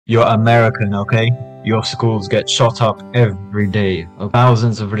You're American, okay? Your schools get shot up every day.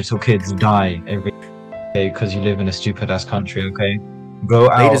 Thousands of little kids die every day because you live in a stupid-ass country, okay? Go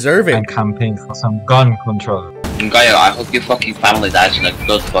out They deserve it. and campaign for some gun control. Gaio, I hope your fucking family dies in a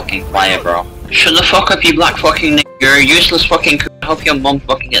good fucking fire, bro. Shut the fuck up, you black fucking nigger. You're a useless fucking coot. I hope your mum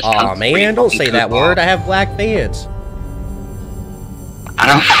fucking gets cancer. Aw, man, don't say that word. I have black fans. I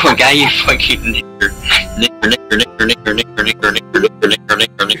don't forget you fucking nigger.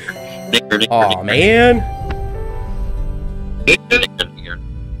 Nigger. Aw, man.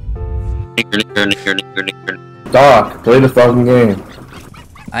 Doc, play the fucking game.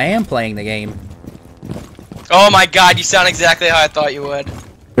 I am playing the game. Oh my god, you sound exactly how I thought you would.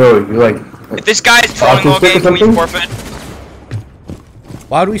 Yo, you like... If this guy is trolling all game, can we forfeit?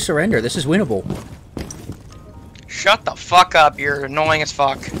 Why would we surrender? This is winnable. Shut the fuck up, you're annoying as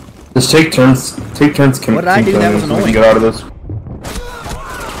fuck. Just take turns. Take turns. What did I do that was annoying? Get out of this.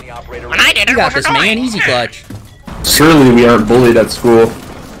 When I did You got this, man. Easy clutch. Surely we aren't bullied at school.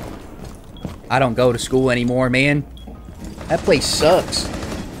 I don't go to school anymore, man. That place sucks.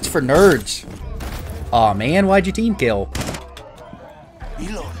 It's for nerds. Aw, man, why'd you team kill?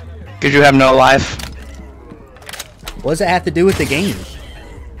 Cause you have no life. What does that have to do with the game?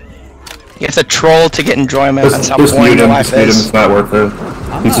 You have to troll to get enjoyment. That's how Just boring mute your him. life Just mute him. is. It's not worth it.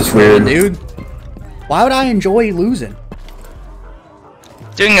 I'm He's not just trolling, weird. dude. Why would I enjoy losing?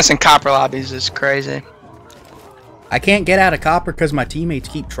 Doing this in copper lobbies is crazy. I can't get out of copper because my teammates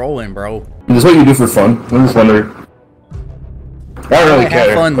keep trolling, bro. This is what you do for fun. I'm just wondering. I don't really I care.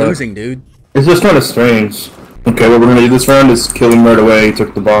 have fun but losing, dude. It's just kind of strange. Okay, what we're gonna do this round is kill him right away. He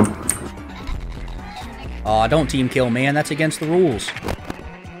took the bomb. Aw, don't team kill, man. That's against the rules.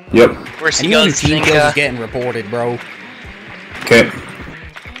 Yep. Where's he Anyone who goes? team kills is getting reported, bro. Okay.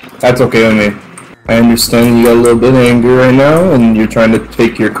 That's okay with me. I understand you got a little bit of anger right now, and you're trying to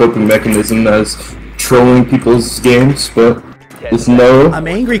take your coping mechanism as trolling people's games, but just know... I'm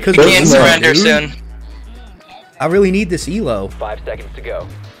angry because You can't surrender soon. I really need this elo. 5 seconds to go.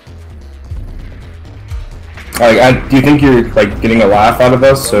 Like, do you think you're, like, getting a laugh out of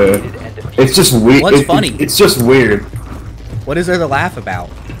us, or... It's just weird. What's funny? It's just weird. What is there to laugh about?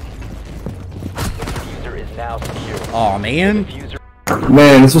 Diffuser is now secure. Aw, man. Diffuser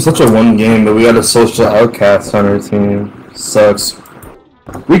Man, this was such a one game, but we got a social outcast on our team. Sucks.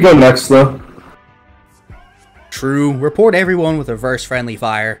 We go next, though. True. Report everyone with reverse friendly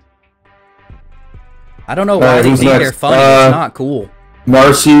fire. I don't know why they who's think next? they're funny. It's not cool.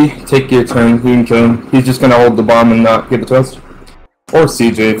 Marcy, take your turn. You can kill him. He's just gonna hold the bomb and not give it to us. Or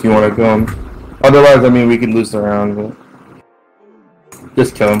CJ if you want to kill him. Otherwise, I mean, we can lose the round, but...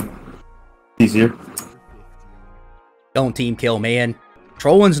 Just kill him. Easier. Don't team kill, man.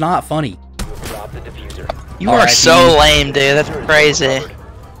 Trolling's not funny. drop the diffuser. You are so lame, dude. That's crazy.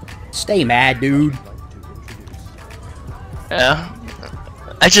 Stay mad, dude. Yeah.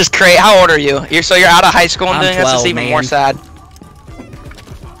 That's just crazy. How old are you? So you're out of high school and I'm doing this? 12, It's even man. more sad.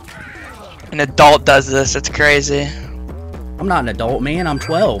 An adult does this. It's crazy. I'm not an adult, man. I'm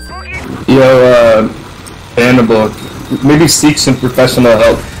 12. Yo, Bannable, maybe seek some professional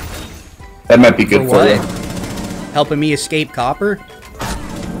help. That might be good For for what? you. Helping me escape copper?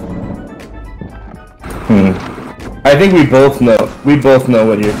 I think we both know. We both know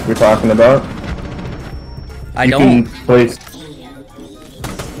what you're talking about. I You don't. can place.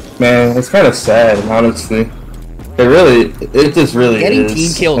 Man, it's kind of sad, honestly. It just really Getting is.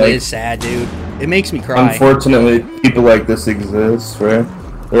 team killed Like, is sad, dude. It makes me cry. Unfortunately, people like this exist, where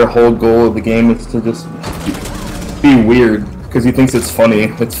their whole goal of the game is to just be weird because he thinks it's funny.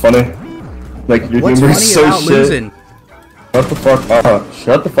 It's funny. Like your What's humor's funny so about shit. losing? Shut the fuck up.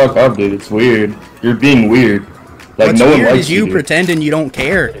 Shut the fuck up, dude. It's weird. You're being weird. Like What's no one weird likes is you dude. pretending you don't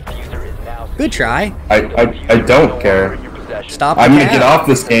care. Diffuser is now Good try. I don't care. your possession. Stop the I'm gonna cap. get off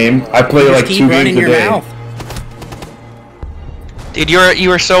this game. I play Just like keep 2 running games a your day. mouth. Dude,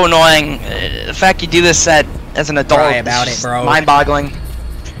 you are so annoying. The fact you do this as an adult Cry about is it, bro. mind-boggling.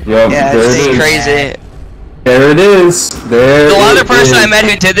 Yep, Yeah, there it's it is. crazy. There it is. There The other it person I is. met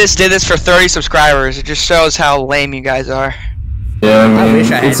who did this for 30 subscribers. It just shows how lame you guys are. Yeah, I man.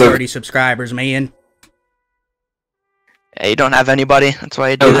 wish I had It's a- 30 subscribers, man. Yeah, you don't have anybody. That's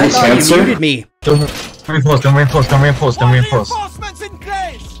why you do Oh, I this. thought you Cancer? muted me. Don't reinforce, don't reinforce, don't reinforce, don't reinforce.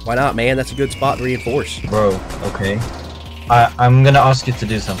 Why not, man? That's a good spot to reinforce. Bro, okay. I'm gonna ask you to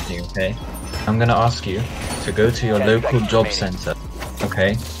do something, okay? I'm gonna ask you to go to your local job center,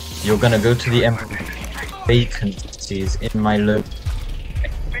 okay? You're gonna go to the vacancies in my local.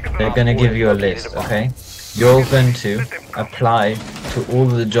 They're gonna give you a list, okay? You're going to apply to all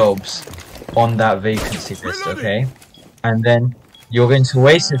the jobs on that vacancy list, okay? And then you're going to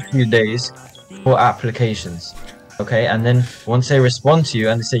waste a few days for applications, okay? And then once they respond to you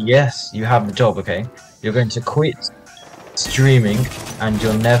and they say yes, you have the job, okay? You're going to quit streaming and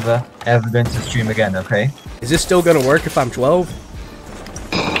you're never ever going to stream again, okay? Is this still gonna work if I'm 12?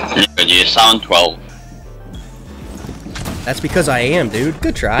 You sound 12. That's because I am, dude.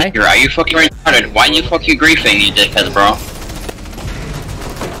 Good try. Are you fucking retarded? Why you fucking griefing, you dickhead, bro?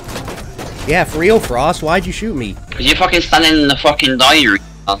 Yeah, for real, Frost. Why'd you shoot me? Cause you fucking standing in the fucking door, you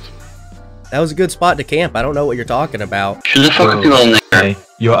retard. That was a good spot to camp. I don't know what you're talking about. Should the fuck people in there? Okay,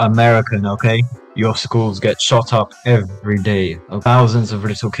 you're American, okay? Your schools get shot up every day. Thousands of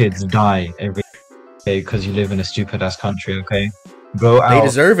little kids die every day because you live in a stupid ass country, okay? Go out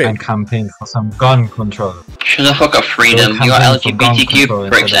deserve it. and campaign for some gun control. Should the fuck of freedom? You got LGBTQ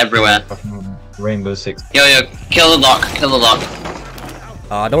bricks everywhere. Rainbow Six. Yo, kill the lock, kill the lock.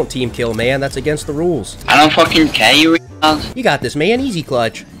 Aw, don't team kill, man. That's against the rules. I don't fucking care, you retard. You got this, man. Easy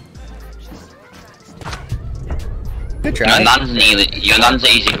clutch. Good try. Your nan's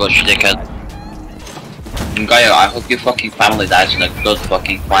easy clutch, dickhead. And Gaio, I hope your fucking family dies in a good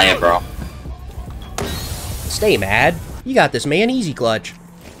fucking fire, bro. Stay mad. You got this, man. Easy clutch.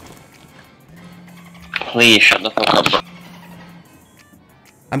 Please shut the fuck up, bro.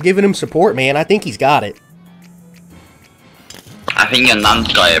 I'm giving him support, man. I think he's got it. I think your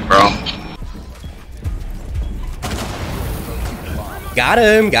nan's got it, bro. Got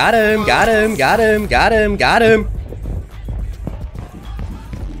him, got him, got him, got him, got him, got him.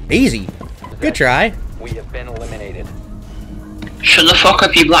 Easy. Good try. We have been eliminated. Shut the fuck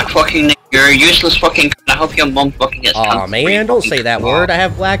up, you black fucking nigger. You're a useless fucking cunt. I hope your mom fucking gets Aw, man, don't say that word. I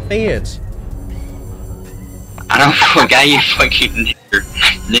have black fans. I don't forget you fucking nigger.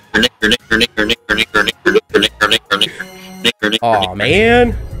 Nigger. Aw,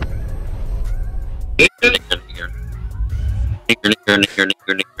 man.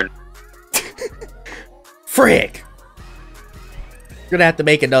 Frick. You're gonna have to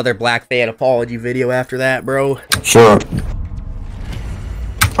make another black fan apology video after that, bro. Sure.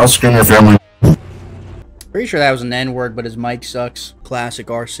 I'll scream your family. Pretty sure that was an N-word, but his mic sucks. Classic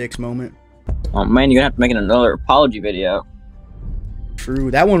R6 moment. Oh man, you're gonna have to make another apology video. True.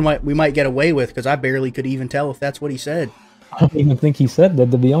 That one we might get away with, because I barely could even tell if that's what he said. I don't even think he said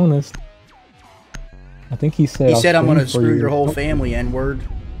that, to be honest. I think he said... He said, I'm gonna scream screw for your you." whole family, N-word.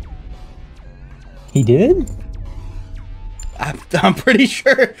 He did? I'm pretty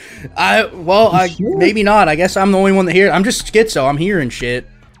sure. Sure? Maybe not. I guess I'm the only one that hears. I'm just schizo. I'm hearing shit.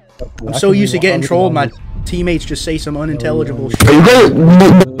 I'm so used to getting trolled. My teammates just say some unintelligible shit.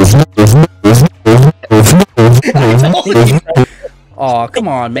 Aw, come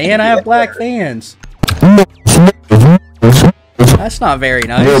on, man. I have black fans. That's not very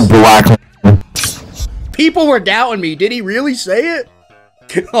nice. You're black. People were doubting me. Did he really say it?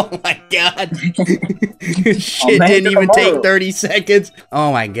 Oh my god. Shit didn't even take 30 seconds.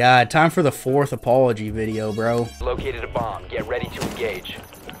 Oh my god. Time for the 4th apology video, bro. Located a bomb. Get ready to engage.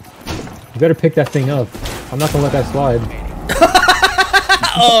 You better pick that thing up. I'm not gonna let that slide.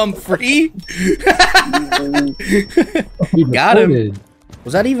 Free? Got him.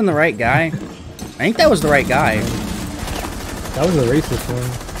 Was that even the right guy? I think that was the right guy. That was a racist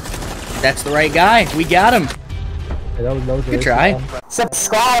one. That's the right guy. We got him. Yeah, that was Good try.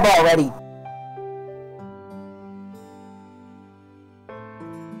 Subscribe already.